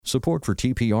Support for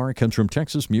TPR comes from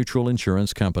Texas Mutual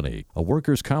Insurance Company, a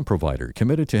workers' comp provider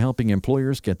committed to helping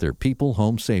employers get their people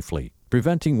home safely.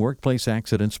 Preventing workplace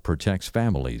accidents protects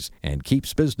families and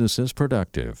keeps businesses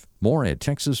productive. More at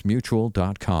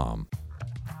texasmutual.com.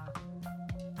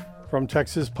 From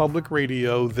Texas Public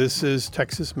Radio, this is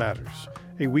Texas Matters,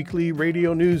 a weekly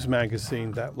radio news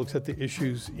magazine that looks at the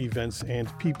issues, events,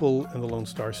 and people in the Lone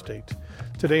Star State.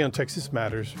 Today on Texas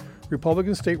Matters,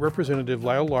 Republican State Representative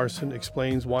Lyle Larson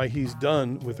explains why he's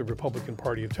done with the Republican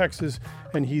Party of Texas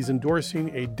and he's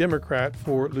endorsing a Democrat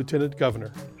for lieutenant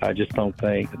governor. I just don't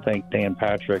think Dan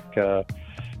Patrick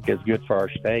is good for our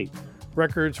state.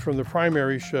 Records from the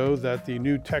primary show that the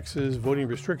new Texas voting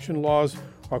restriction laws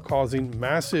are causing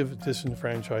massive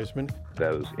disenfranchisement.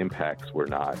 Those impacts were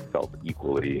not felt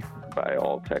equally by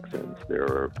all Texans. There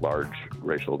are large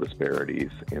racial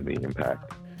disparities in the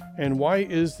impact. And why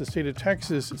is the state of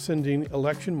Texas sending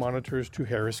election monitors to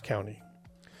Harris County?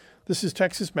 This is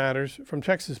Texas Matters from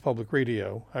Texas Public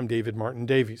Radio. I'm David Martin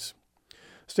Davies.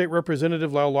 State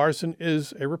Representative Lyle Larson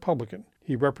is a Republican.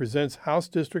 He represents House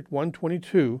District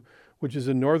 122, which is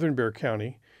in northern Bexar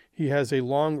County. He has a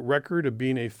long record of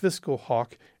being a fiscal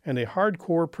hawk and a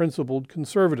hardcore principled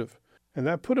conservative. And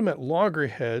that put him at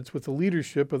loggerheads with the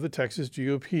leadership of the Texas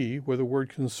GOP, where the word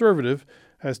conservative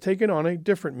has taken on a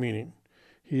different meaning.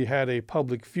 He had a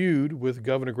public feud with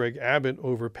Governor Greg Abbott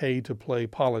over pay-to-play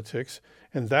politics,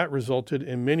 and that resulted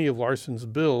in many of Larson's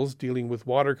bills dealing with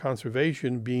water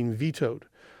conservation being vetoed.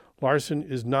 Larson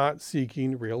is not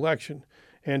seeking re-election,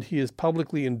 and he is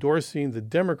publicly endorsing the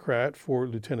Democrat for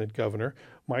lieutenant governor,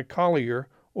 Mike Collier,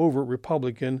 over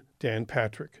Republican Dan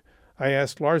Patrick. I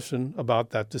asked Larson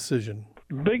about that decision.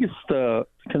 The biggest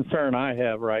concern I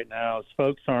have right now is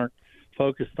folks aren't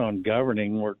focused on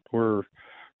governing. We're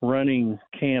running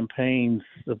campaigns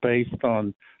based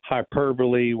on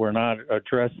hyperbole. We're not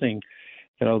addressing,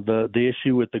 the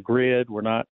issue with the grid. We're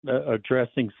not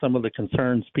addressing some of the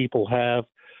concerns people have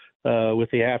with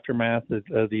the aftermath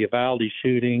of the Uvalde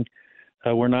shooting.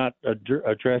 We're not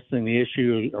addressing the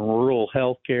issue of rural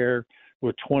health care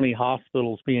with 20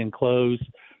 hospitals being closed.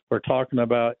 We're talking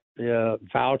about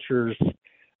vouchers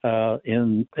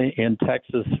in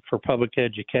Texas for public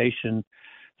education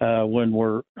when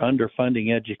we're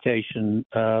underfunding education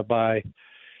by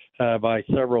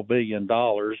several $1 billion,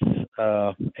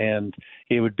 and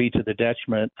it would be to the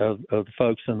detriment of the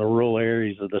folks in the rural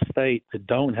areas of the state that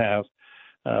don't have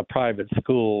private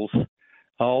schools.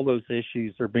 All those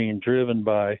issues are being driven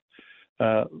by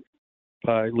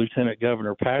Lieutenant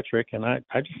Governor Patrick, and I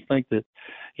just think that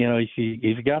if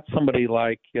you got somebody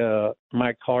like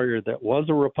Mike Collier that was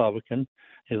a Republican,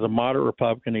 is a moderate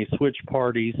Republican, he switched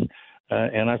parties,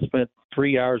 and I spent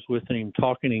 3 hours with him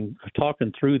talking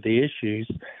through the issues.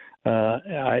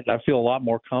 I feel a lot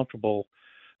more comfortable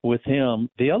with him.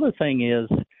 The other thing is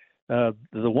the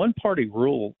one-party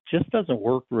rule just doesn't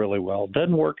work really well. It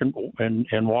doesn't work in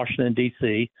Washington,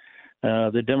 D.C.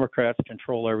 The Democrats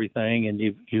control everything, and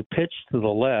you pitch to the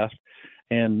left,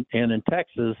 and in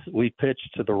Texas we pitch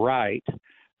to the right,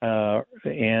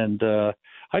 and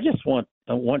I just want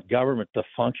government to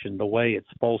function the way it's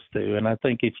supposed to, and I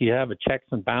think if you have a checks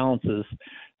and balances,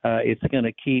 it's going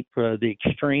to keep the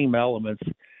extreme elements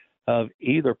of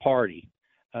either party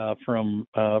from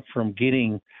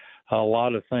getting a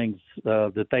lot of things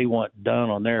that they want done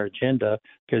on their agenda,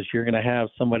 because you're going to have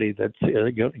somebody that's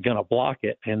going to block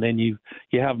it, and then you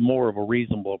have more of a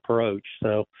reasonable approach.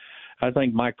 So I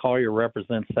think Mike Collier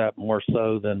represents that more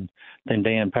so than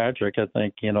Dan Patrick. I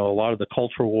think a lot of the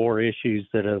cultural war issues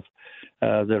that have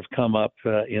come up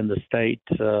in the state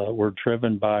were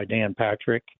driven by Dan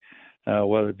Patrick,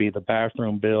 whether it be the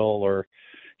bathroom bill or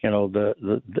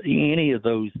any of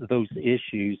those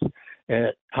issues.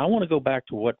 I want to go back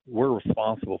to what we're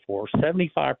responsible for.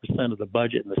 75% of the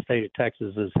budget in the state of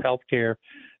Texas is healthcare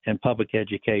and public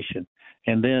education.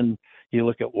 And then you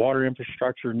look at water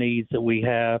infrastructure needs that we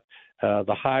have,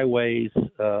 the highways,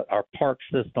 our park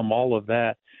system, all of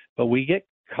that. But we get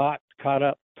caught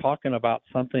up talking about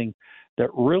something that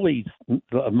really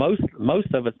most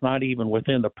of it's not even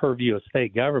within the purview of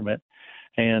state government.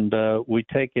 And we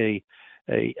take a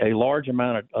large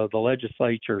amount of the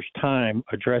legislature's time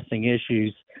addressing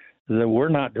issues that we're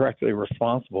not directly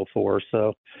responsible for.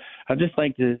 So I just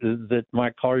think that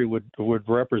Mike Collier would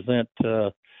represent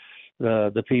the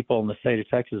people in the state of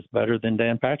Texas better than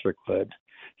Dan Patrick would.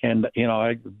 And,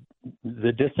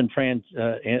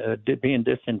 being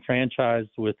disenfranchised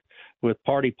with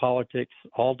party politics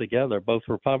altogether, both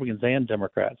Republicans and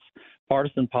Democrats.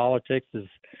 Partisan politics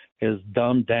is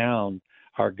dumbed down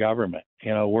our government.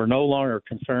 We're no longer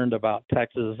concerned about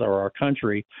Texas or our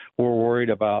country. We're worried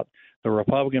about the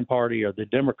Republican Party or the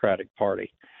Democratic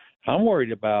Party. I'm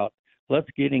worried about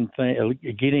getting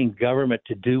government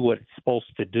to do what it's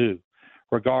supposed to do,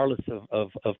 regardless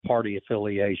of party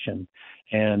affiliation.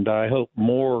 And I hope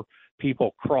more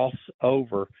people cross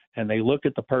over and they look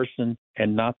at the person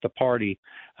and not the party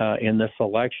in this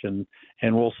election,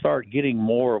 and we'll start getting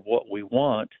more of what we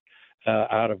want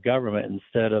out of government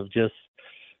instead of just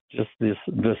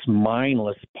this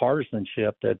mindless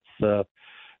partisanship that's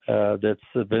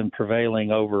been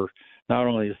prevailing over not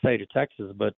only the state of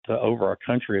Texas but over our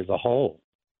country as a whole.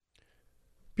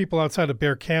 People outside of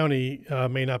Bexar County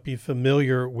may not be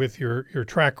familiar with your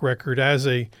track record as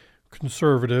a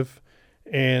conservative,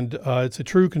 and it's a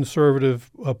true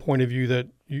conservative point of view that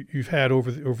you've had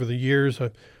over the years.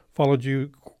 I followed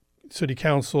you, city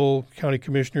council, county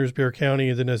commissioners, Bexar County,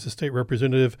 and then as a state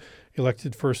representative,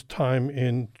 elected first time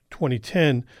in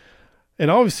 2010.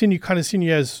 And I've always seen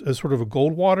you as sort of a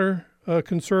Goldwater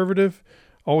conservative,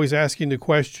 always asking the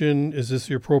question, is this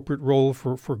the appropriate role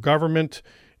for government?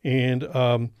 And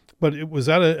but was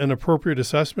that an appropriate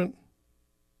assessment?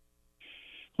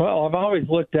 Well, I've always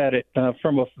looked at it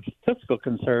from a fiscal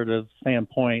conservative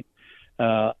standpoint.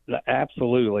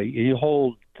 Absolutely, you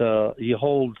hold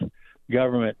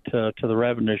government to the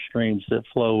revenue streams that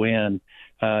flow in.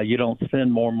 You don't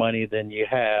spend more money than you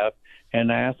have,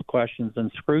 and ask questions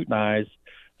and scrutinize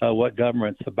what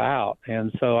government's about.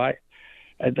 And so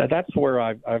that's where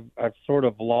I've sort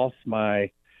of lost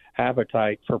my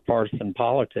appetite for partisan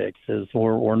politics. Is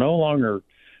we're no longer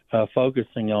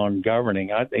focusing on governing.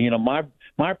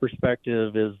 My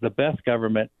perspective is the best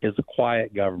government is a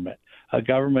quiet government, a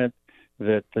government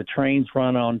that the trains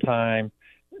run on time.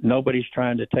 Nobody's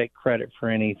trying to take credit for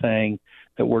anything.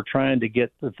 That we're trying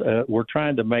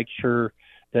to make sure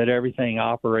that everything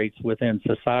operates within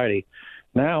society.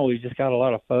 Now we just got a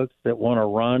lot of folks that want to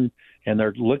run, and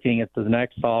they're looking at the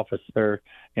next office,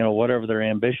 whatever their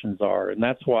ambitions are, and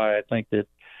that's why I think that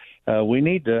I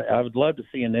would love to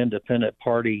see an independent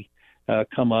party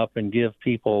come up and give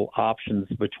people options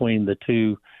between the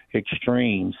two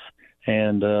extremes.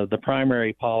 And the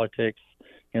primary politics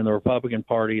in the Republican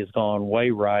Party has gone way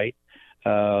right,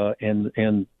 and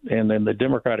then the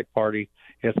Democratic Party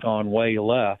has gone way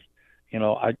left.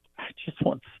 I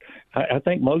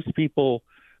think most people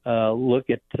look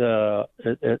at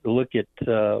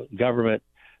government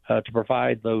to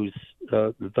provide those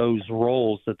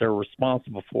roles that they're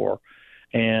responsible for,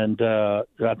 and I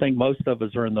think most of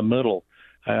us are in the middle.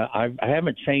 I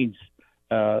haven't changed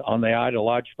on the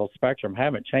ideological spectrum.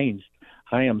 Haven't changed.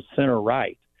 I am center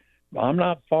right. I'm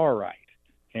not far right,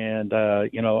 and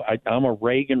I'm a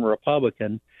Reagan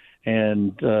Republican,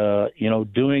 and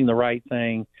doing the right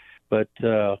thing, but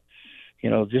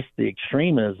just the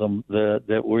extremism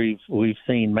that we've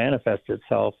seen manifest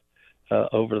itself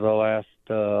over the last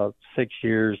 6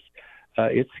 years,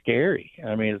 it's scary.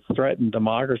 I mean, it's threatened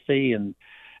democracy, and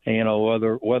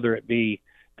whether it be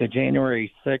the January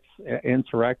 6th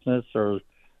insurrectionists or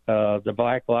the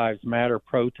Black Lives Matter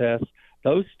protests,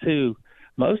 those two,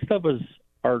 most of us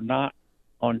are not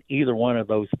on either one of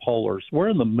those polars. We're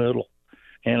in the middle.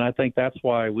 And I think that's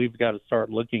why we've got to start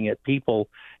looking at people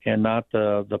and not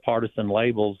the partisan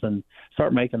labels, and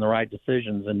start making the right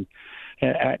decisions. And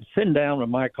sitting down with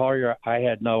Mike Collier, I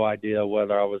had no idea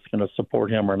whether I was going to support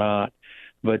him or not.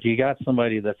 But you got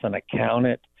somebody that's an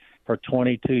accountant for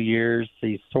 22 years.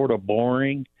 He's sort of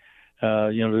boring,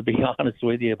 to be honest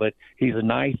with you. But he's a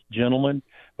nice gentleman.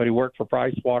 But he worked for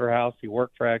Price Waterhouse. He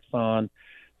worked for Exxon.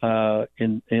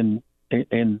 In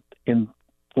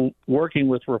working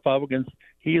with Republicans,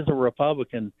 he is a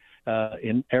Republican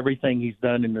in everything he's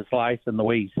done in his life, and the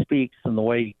way he speaks and the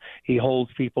way he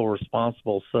holds people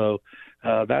responsible. So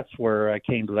that's where I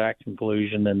came to that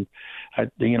conclusion. And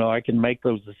I can make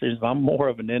those decisions. I'm more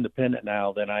of an independent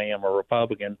now than I am a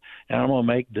Republican, and I'm going to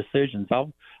make decisions.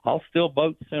 I'll still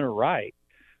vote center right,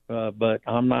 but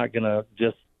I'm not going to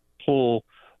just pull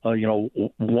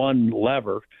one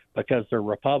lever because they're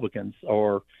Republicans,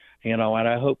 or and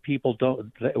I hope people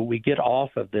we get off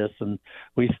of this and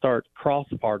we start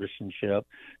cross-partisanship.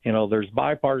 There's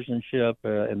bipartisanship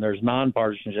and there's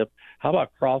non-partisanship. How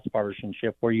about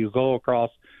cross-partisanship, where you go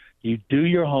across, you do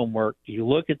your homework, you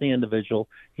look at the individual,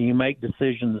 and you make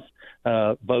decisions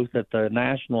both at the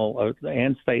national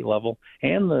and state level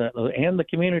and the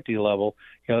community level.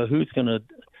 You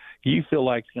feel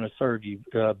like is going to serve you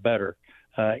better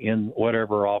in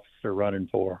whatever office they're running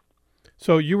for.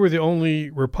 So you were the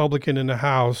only Republican in the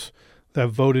House that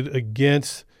voted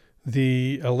against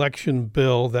the election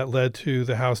bill that led to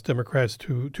the House Democrats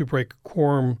to break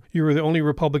quorum. You were the only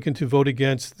Republican to vote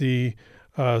against the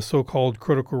so-called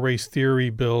critical race theory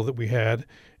bill that we had.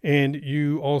 And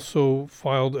you also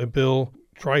filed a bill,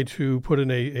 tried to put in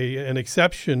an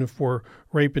exception for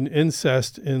rape and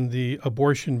incest in the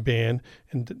abortion ban,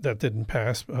 and that didn't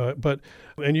pass.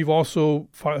 And you've also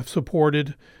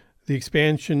supported the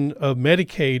expansion of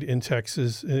Medicaid in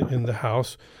Texas in the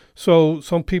House. So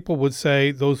some people would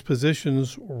say those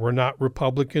positions were not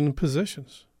Republican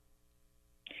positions.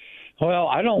 Well,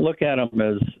 I don't look at them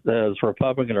as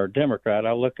Republican or Democrat.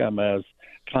 I look at them as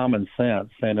common sense,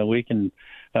 and we can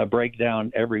break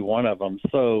down every one of them.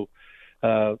 So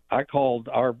I called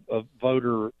our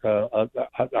voters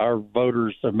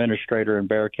administrator in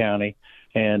Bexar County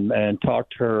and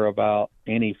talked to her about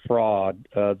any fraud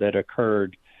that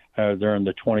occurred during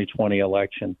the 2020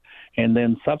 election. And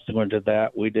then subsequent to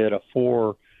that, we did a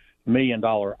 $4 million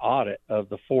audit of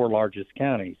the 4 largest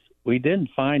counties. We didn't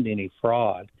find any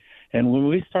fraud. And when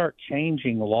we start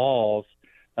changing laws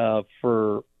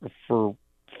for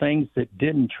things that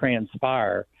didn't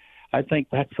transpire, I think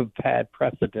that's a bad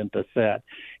precedent to set.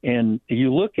 And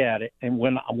you look at it, and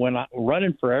when I'm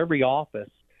running for every office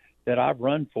that I've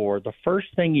run for, the first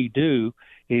thing you do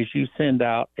is you send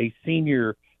out a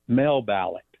senior mail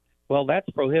ballot. Well, that's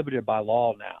prohibited by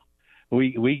law now.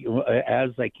 We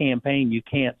as a campaign, you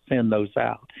can't send those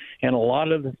out. And a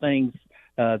lot of the things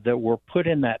that were put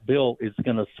in that bill is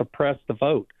going to suppress the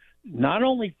vote, not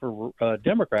only for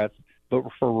Democrats, but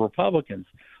for Republicans.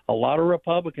 A lot of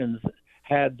Republicans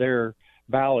had their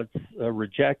ballots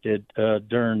rejected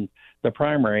during the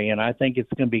primary, and I think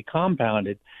it's going to be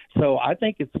compounded. So I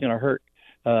think it's going to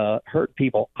hurt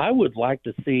people. I would like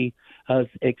to see us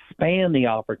expand the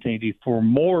opportunity for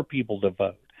more people to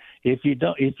vote. If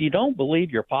you don't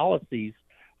believe your policies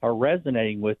are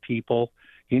resonating with people,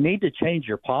 you need to change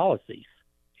your policies.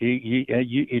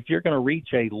 If you're going to reach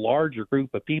a larger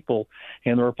group of people,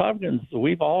 and the Republicans,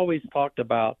 we've always talked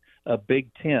about a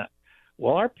big tent.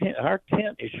 Well, our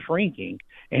tent is shrinking,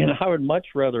 and I would much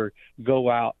rather go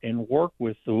out and work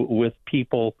with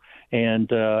people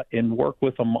and work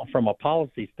with them from a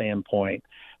policy standpoint.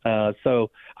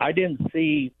 So I didn't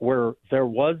see where there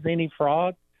was any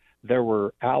fraud. There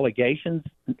were allegations,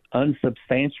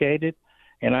 unsubstantiated,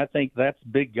 and I think that's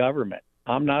big government.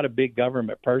 I'm not a big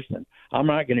government person. I'm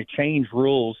not going to change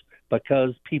rules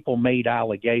because people made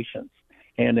allegations.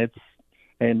 And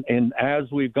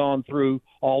as we've gone through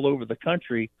all over the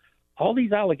country, all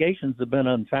these allegations have been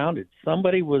unfounded.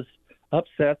 Somebody was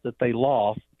upset that they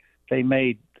lost. They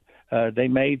made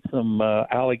some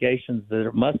allegations that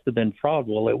it must have been fraud.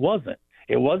 Well, it wasn't.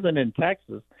 It wasn't in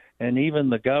Texas. And even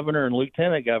the governor and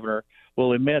lieutenant governor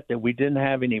will admit that we didn't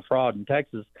have any fraud in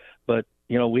Texas, but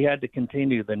we had to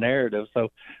continue the narrative.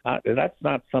 So that's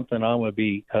not something I'm going to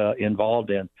be involved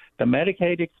in. The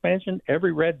Medicaid expansion,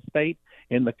 every red state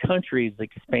in the country is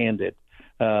expanded.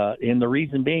 And the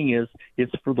reason being is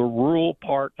it's for the rural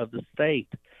part of the state.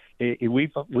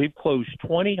 We've closed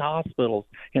 20 hospitals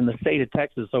in the state of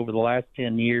Texas over the last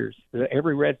 10 years.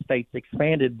 Every red state's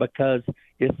expanded because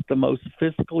it's the most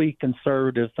fiscally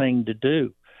conservative thing to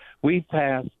do. We've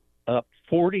passed up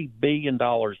 $40 billion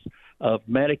of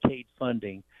Medicaid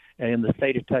funding in the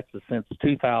state of Texas since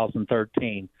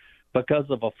 2013 because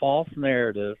of a false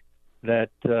narrative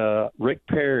that Rick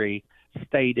Perry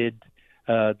stated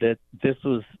that this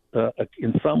was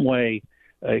in some way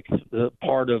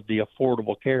part of the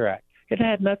Affordable Care Act. It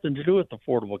had nothing to do with the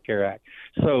Affordable Care Act.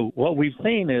 So what we've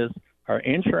seen is our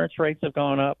insurance rates have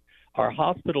gone up. Our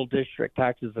hospital district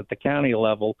taxes at the county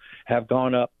level have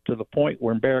gone up to the point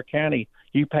where in Bexar County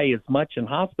you pay as much in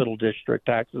hospital district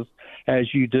taxes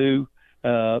as you do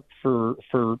for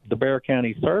the Bexar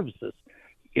County services.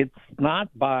 It's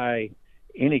not by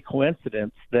any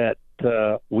coincidence that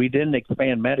we didn't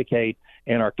expand Medicaid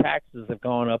and our taxes have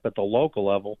gone up at the local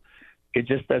level. It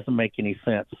just doesn't make any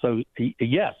sense. So,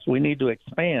 yes, we need to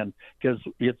expand because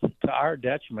it's to our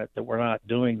detriment that we're not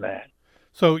doing that.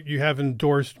 So you have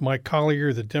endorsed Mike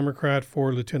Collier, the Democrat,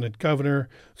 for lieutenant governor.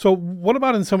 So what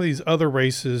about in some of these other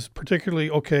races, particularly,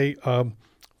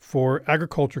 for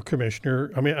agriculture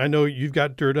commissioner? I mean, I know you've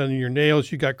got dirt on your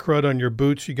nails, you got crud on your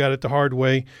boots, you got it the hard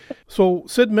way. So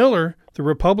Sid Miller, the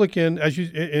Republican,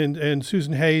 and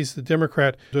Susan Hayes, the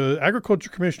Democrat, the agriculture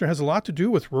commissioner has a lot to do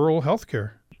with rural health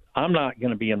care. I'm not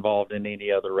going to be involved in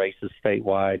any other races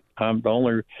statewide.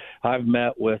 I've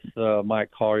met with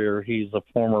Mike Collier. He's a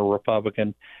former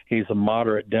Republican. He's a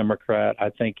moderate Democrat. I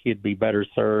think he'd be better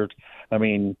served. I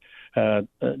mean,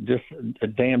 just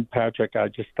Dan Patrick, I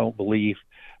just don't believe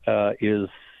is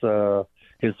the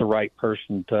right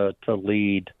person to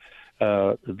lead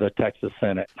the Texas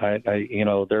Senate.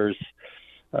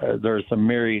 there's a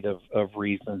myriad of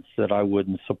reasons that I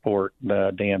wouldn't support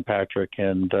Dan Patrick.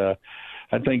 And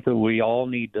I think that we all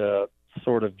need to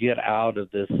sort of get out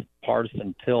of this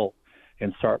partisan tilt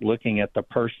and start looking at the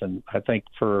person. I think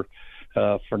for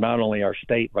not only our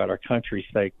state, but our country's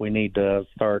sake, we need to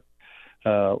start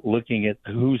looking at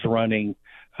who's running,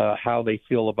 how they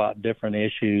feel about different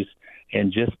issues,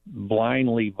 and just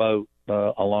blindly vote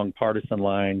along partisan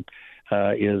line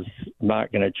is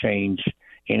not going to change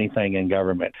anything in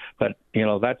government. But,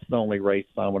 that's the only race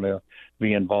I want to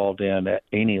be involved in at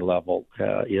any level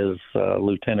is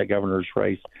lieutenant governor's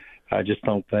race. I just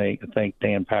don't think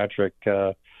Dan Patrick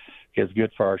is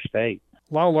good for our state.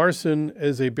 Lyle Larson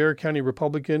is a Bexar County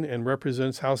Republican and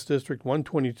represents House District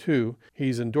 122.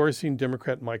 He's endorsing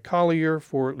Democrat Mike Collier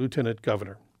for lieutenant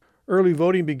governor. Early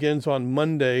voting begins on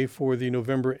Monday for the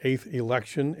November 8th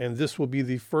election, and this will be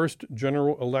the first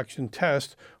general election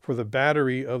test for the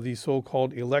battery of the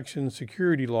so-called election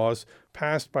security laws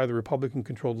passed by the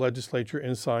Republican-controlled legislature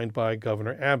and signed by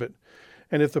Governor Abbott.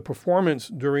 And if the performance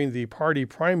during the party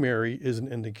primary is an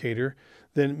indicator,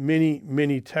 then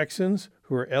many Texans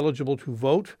who are eligible to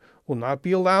vote will not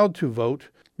be allowed to vote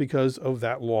because of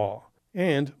that law.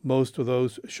 And most of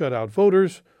those shut-out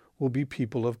voters will be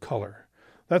people of color.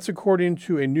 That's according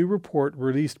to a new report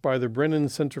released by the Brennan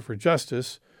Center for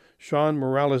Justice. Sean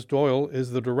Morales Doyle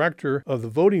is the director of the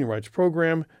Voting Rights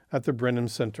Program at the Brennan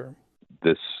Center.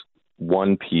 This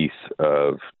one piece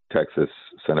of Texas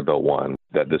Senate Bill 1,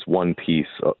 that this one piece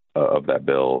of that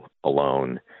bill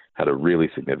alone had a really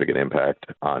significant impact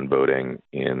on voting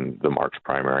in the March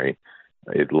primary.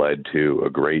 It led to a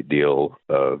great deal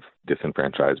of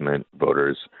disenfranchisement,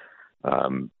 voters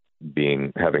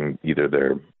having either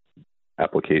their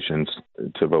applications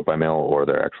to vote by mail or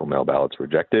their actual mail ballots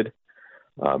rejected,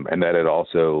 and that it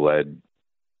also led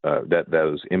that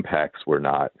those impacts were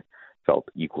not felt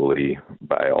equally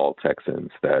by all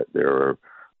Texans, that there were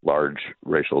large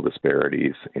racial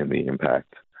disparities in the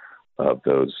impact of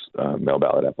those mail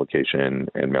ballot application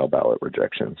and mail ballot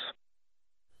rejections.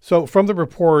 So from the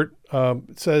report,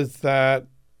 it says that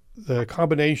the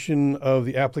combination of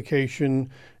the application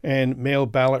and mail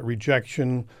ballot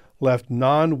rejection left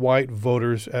non-white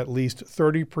voters at least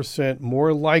 30%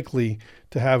 more likely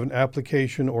to have an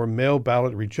application or mail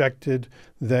ballot rejected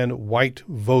than white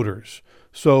voters.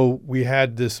 So we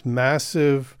had this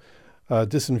massive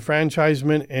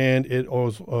disenfranchisement, and it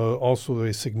was also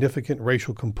a significant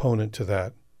racial component to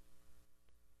that.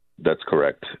 That's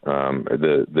correct.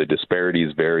 The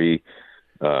disparities vary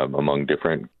among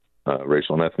different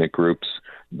racial and ethnic groups.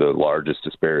 The largest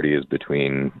disparity is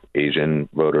between Asian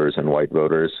voters and white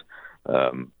voters.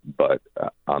 But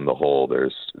on the whole,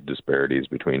 there's disparities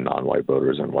between non-white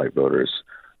voters and white voters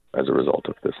as a result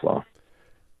of this law.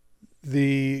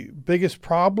 The biggest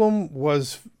problem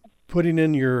was putting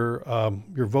in your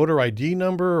voter ID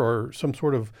number or some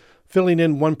sort of filling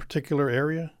in one particular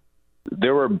area?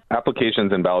 There were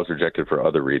applications and ballots rejected for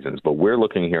other reasons, but we're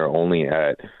looking here only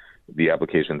at the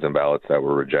applications and ballots that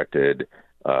were rejected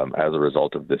as a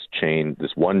result of this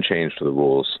one change to the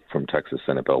rules from Texas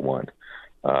Senate Bill 1.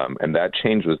 And that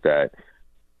change was that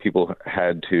people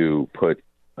had to put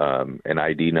an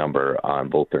ID number on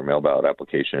both their mail ballot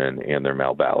application and their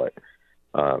mail ballot.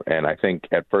 And I think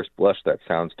at first blush that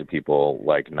sounds to people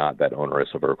like not that onerous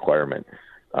of a requirement.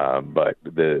 But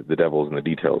the devil's in the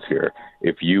details here.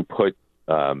 If you put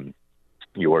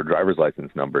your driver's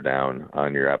license number down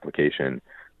on your application,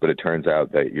 but it turns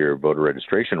out that your voter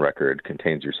registration record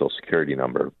contains your Social Security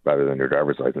number rather than your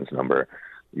driver's license number,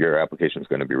 your application is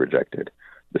going to be rejected.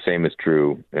 The same is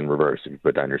true in reverse. If you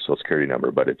put down your Social Security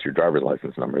number, but it's your driver's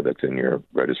license number that's in your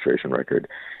registration record.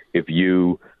 If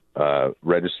you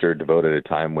registered to vote at a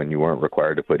time when you weren't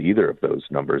required to put either of those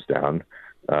numbers down,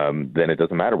 then it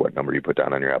doesn't matter what number you put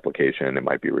down on your application, it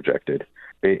might be rejected.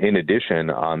 In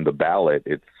addition, on the ballot,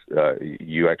 it's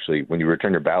you actually, when you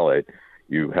return your ballot,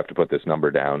 you have to put this number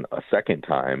down a second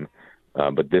time,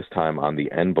 but this time on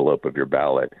the envelope of your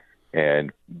ballot.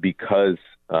 And because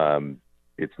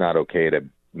it's not okay to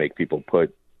make people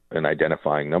put an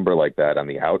identifying number like that on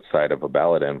the outside of a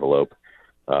ballot envelope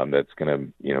that's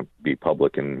going to be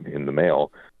public in the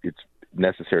mail, it's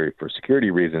necessary for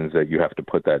security reasons that you have to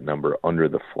put that number under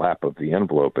the flap of the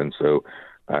envelope. And so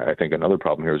I think another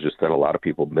problem here is just that a lot of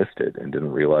people missed it and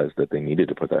didn't realize that they needed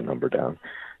to put that number down.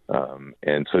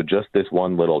 And so just this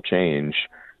one little change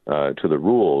to the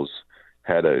rules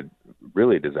had a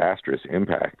really disastrous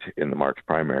impact in the March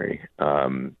primary. I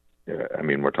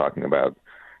mean, we're talking about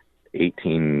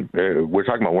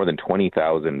more than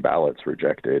 20,000 ballots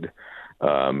rejected.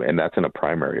 And that's in a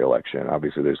primary election.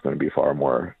 Obviously, there's going to be far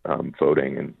more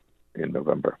voting in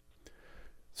November.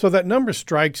 So that number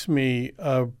strikes me,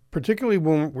 particularly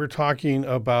when we're talking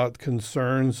about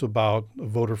concerns about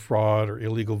voter fraud or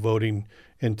illegal voting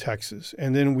in Texas.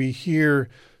 And then we hear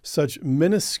such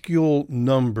minuscule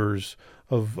numbers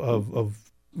of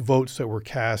votes that were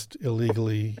cast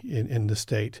illegally in the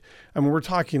state. I mean, we're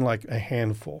talking like a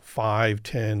handful, 5,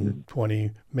 10,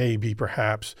 20, maybe,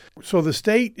 perhaps. So the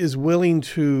state is willing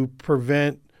to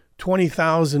prevent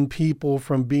 20,000 people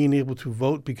from being able to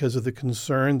vote because of the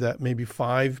concern that maybe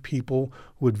 5 people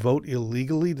would vote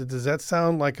illegally. Does that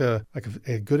sound like a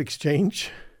good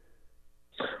exchange?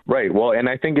 Right. Well, and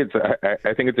I think it's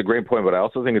a great point, but I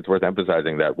also think it's worth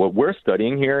emphasizing that what we're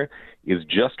studying here is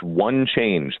just one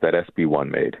change that SB 1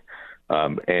 made.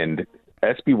 And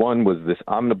SB 1 was this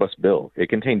omnibus bill. It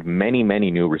contained many,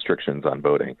 many new restrictions on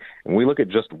voting. And we look at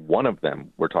just one of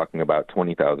them, we're talking about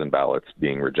 20,000 ballots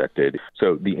being rejected.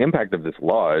 So the impact of this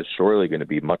law is surely going to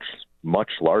be much, much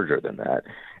larger than that.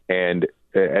 And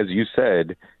as you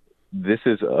said, this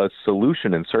is a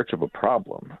solution in search of a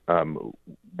problem.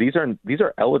 These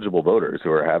are eligible voters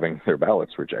who are having their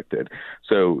ballots rejected.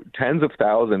 So tens of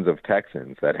thousands of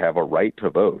Texans that have a right to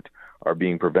vote are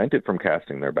being prevented from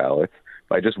casting their ballots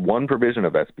by just one provision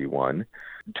of SB 1.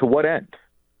 To what end?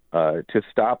 To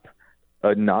stop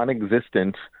a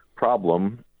non-existent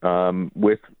problem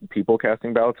with people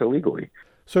casting ballots illegally.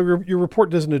 So your report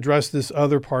doesn't address this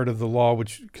other part of the law,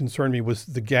 which concerned me, was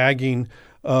the gagging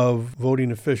of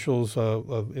voting officials,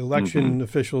 of election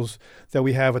officials that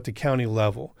we have at the county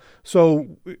level.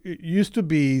 So it used to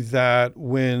be that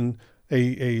when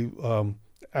a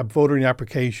voting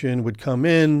application would come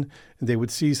in and they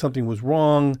would see something was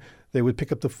wrong, they would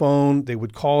pick up the phone, they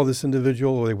would call this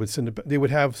individual, or they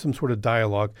would have some sort of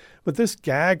dialogue. But this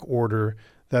gag order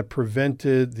that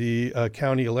prevented the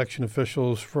county election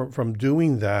officials from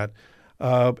doing that,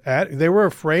 they were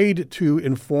afraid to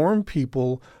inform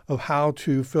people of how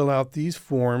to fill out these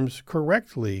forms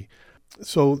correctly.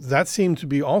 So that seemed to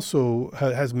be also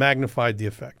has magnified the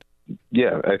effect.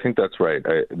 Yeah, I think that's right.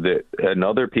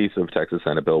 Another piece of Texas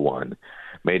Senate Bill 1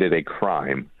 made it a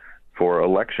crime for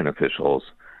election officials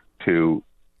to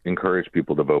encourage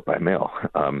people to vote by mail,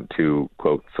 to,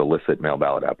 quote, solicit mail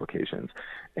ballot applications.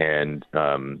 And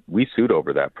we sued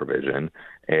over that provision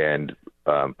and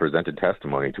presented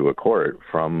testimony to a court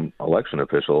from election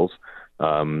officials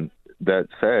that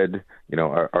said,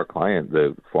 our client,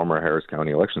 the former Harris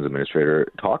County Elections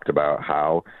Administrator, talked about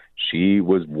how she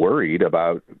was worried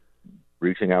about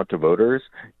reaching out to voters,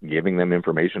 giving them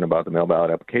information about the mail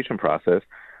ballot application process,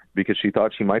 because she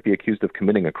thought she might be accused of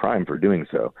committing a crime for doing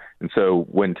so. And so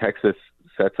when Texas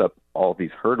sets up all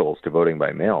these hurdles to voting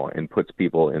by mail and puts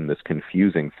people in this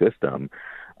confusing system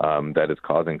that is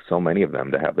causing so many of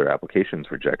them to have their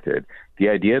applications rejected, the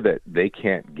idea that they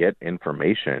can't get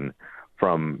information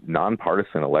from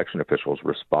nonpartisan election officials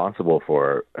responsible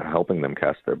for helping them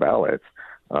cast their ballots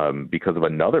because of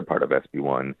another part of SB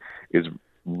 1 is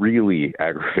really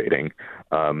aggravating.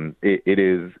 It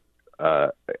is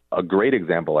a great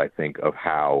example, I think, of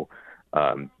how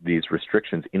these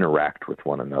restrictions interact with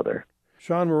one another.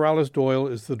 Sean Morales Doyle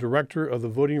is the director of the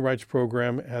Voting Rights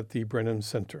Program at the Brennan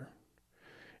Center.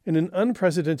 In an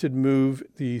unprecedented move,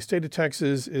 the state of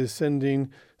Texas is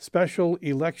sending special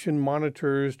election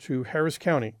monitors to Harris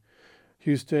County.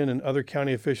 Houston and other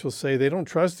county officials say they don't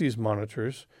trust these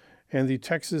monitors, and the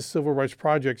Texas Civil Rights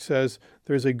Project says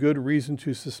there's a good reason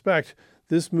to suspect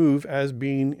this move as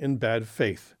being in bad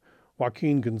faith.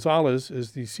 Joaquin Gonzalez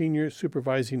is the senior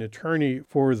supervising attorney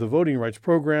for the Voting Rights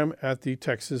Program at the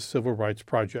Texas Civil Rights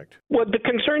Project. Well, the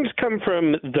concerns come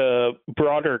from the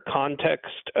broader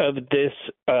context of this.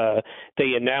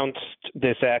 They announced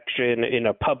this action in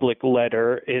a public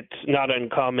letter. It's not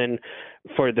uncommon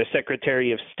for the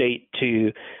Secretary of State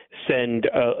to send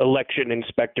election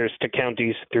inspectors to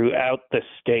counties throughout the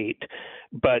state,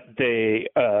 but they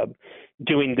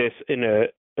doing this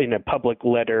in a public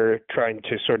letter trying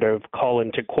to sort of call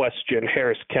into question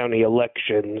Harris County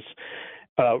elections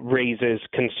raises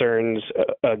concerns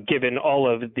given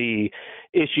all of the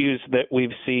issues that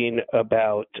we've seen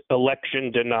about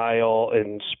election denial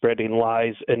and spreading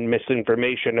lies and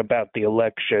misinformation about the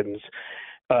elections.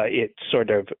 It's sort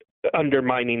of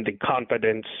undermining the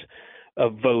confidence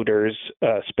of voters,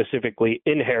 specifically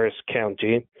in Harris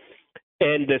County.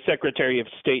 And the Secretary of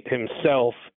State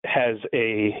himself has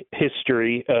a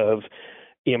history of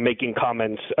making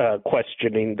comments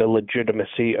questioning the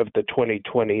legitimacy of the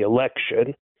 2020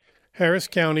 election. Harris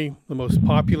County, the most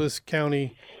populous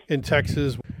county in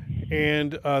Texas,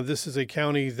 and this is a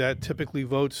county that typically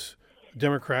votes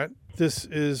Democrat. This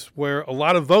is where a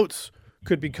lot of votes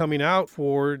could be coming out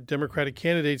for Democratic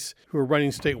candidates who are running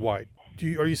statewide.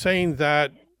 Are you saying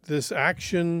that this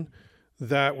action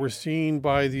that we're seeing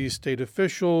by these state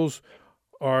officials,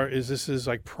 is this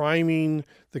like priming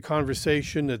the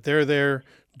conversation that they're there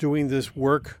doing this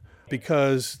work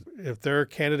because if their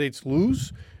candidates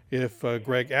lose, if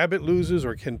Greg Abbott loses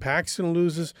or Ken Paxton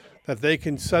loses, that they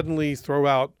can suddenly throw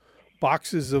out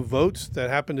boxes of votes that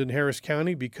happened in Harris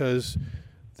County because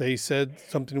they said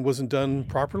something wasn't done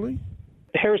properly?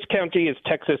 Harris County is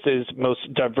Texas's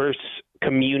most diverse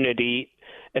community,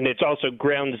 and it's also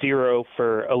ground zero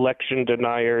for election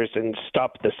deniers and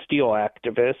Stop the Steal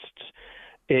activists.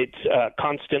 It's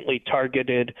constantly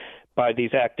targeted by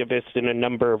these activists in a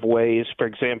number of ways. For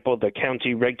example, the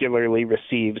county regularly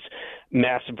receives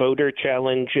mass voter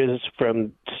challenges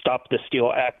from Stop the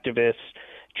Steal activists,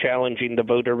 challenging the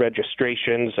voter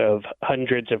registrations of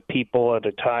hundreds of people at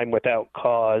a time without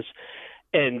cause.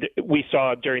 And we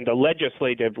saw during the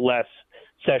legislative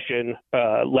session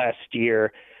last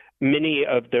year, many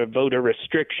of the voter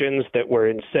restrictions that were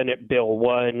in Senate Bill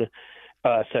 1,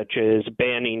 such as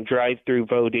banning drive-through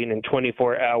voting and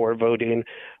 24-hour voting,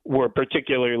 were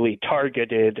particularly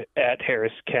targeted at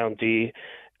Harris County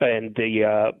and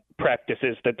the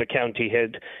practices that the county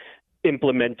had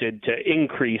implemented to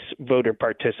increase voter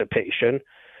participation.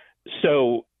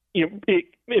 So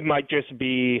it might just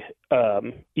be,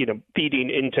 feeding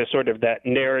into sort of that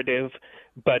narrative,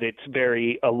 but it's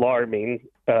very alarming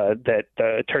that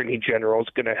the Attorney General is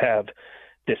going to have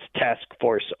this task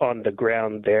force on the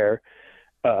ground there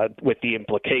with the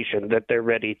implication that they're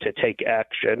ready to take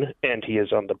action, and he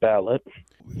is on the ballot.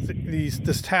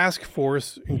 This task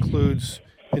force includes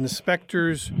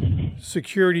inspectors,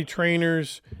 security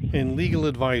trainers, and legal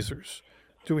advisors.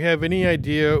 Do we have any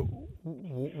idea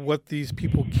what these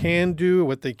people can do,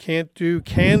 what they can't do?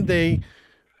 Can they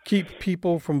keep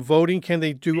people from voting? Can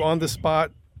they do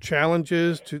on-the-spot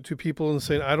challenges to people and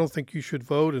say, I don't think you should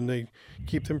vote, and they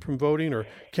keep them from voting? Or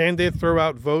can they throw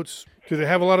out votes? Do they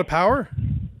have a lot of power?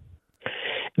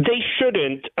 They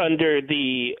shouldn't. Under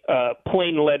the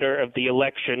plain letter of the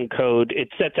election code, it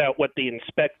sets out what the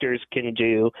inspectors can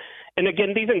do. And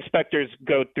again, these inspectors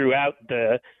go throughout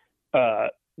the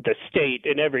state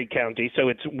in every county, so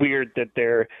it's weird that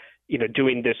they're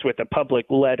doing this with a public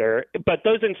letter. But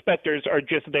those inspectors are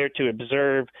just there to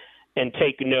observe and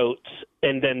take notes,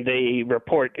 and then they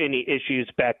report any issues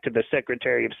back to the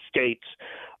Secretary of State's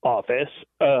office.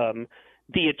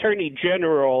 The Attorney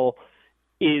General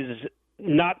is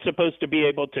not supposed to be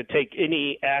able to take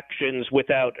any actions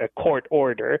without a court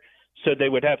order, so they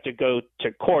would have to go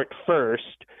to court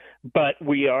first. But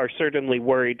we are certainly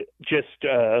worried just,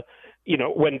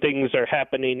 when things are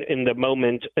happening in the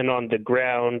moment and on the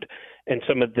ground, and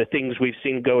some of the things we've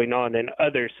seen going on in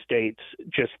other states,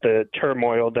 just the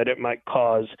turmoil that it might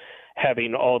cause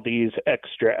having all these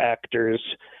extra actors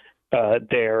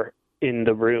there in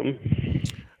the room.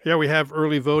 Yeah, we have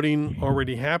early voting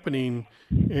already happening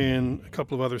in a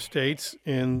couple of other states,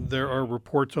 and there are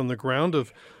reports on the ground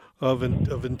of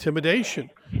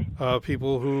intimidation,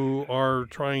 people who are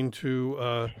trying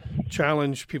to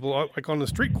challenge people like on the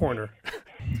street corner.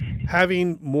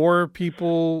 Having more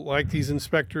people like these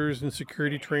inspectors and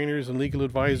security trainers and legal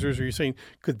advisors, are you saying,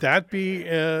 could that be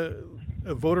a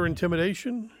voter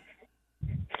intimidation?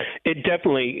 It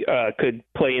definitely could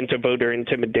play into voter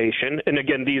intimidation. And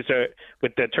again, these are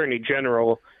with the Attorney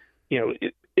General,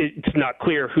 it's not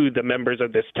clear who the members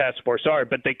of this task force are,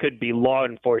 but they could be law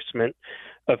enforcement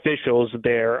officials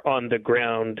there on the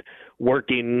ground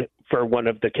working for one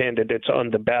of the candidates on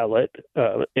the ballot,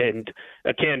 and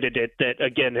a candidate that,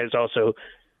 again, has also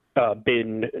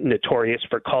been notorious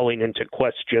for calling into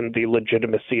question the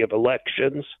legitimacy of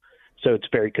elections. So it's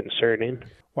very concerning.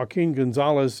 Joaquin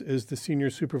Gonzalez is the senior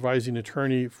supervising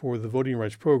attorney for the Voting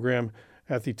Rights Program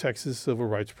at the Texas Civil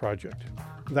Rights Project.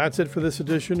 That's it for this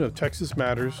edition of Texas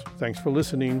Matters. Thanks for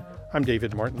listening. I'm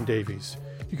David Martin Davies.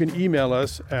 You can email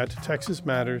us at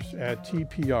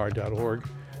texasmatters@tpr.org.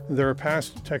 There are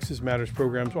past Texas Matters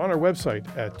programs on our website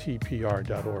at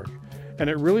tpr.org. And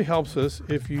it really helps us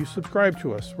if you subscribe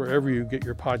to us wherever you get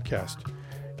your podcast.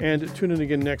 And tune in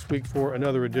again next week for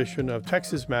another edition of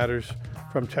Texas Matters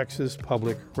from Texas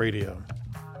Public Radio.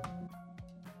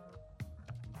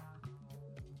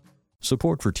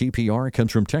 Support for TPR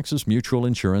comes from Texas Mutual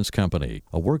Insurance Company,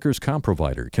 a workers' comp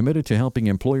provider committed to helping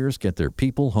employers get their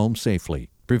people home safely.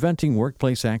 Preventing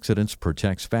workplace accidents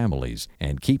protects families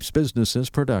and keeps businesses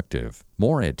productive.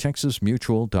 More at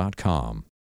texasmutual.com.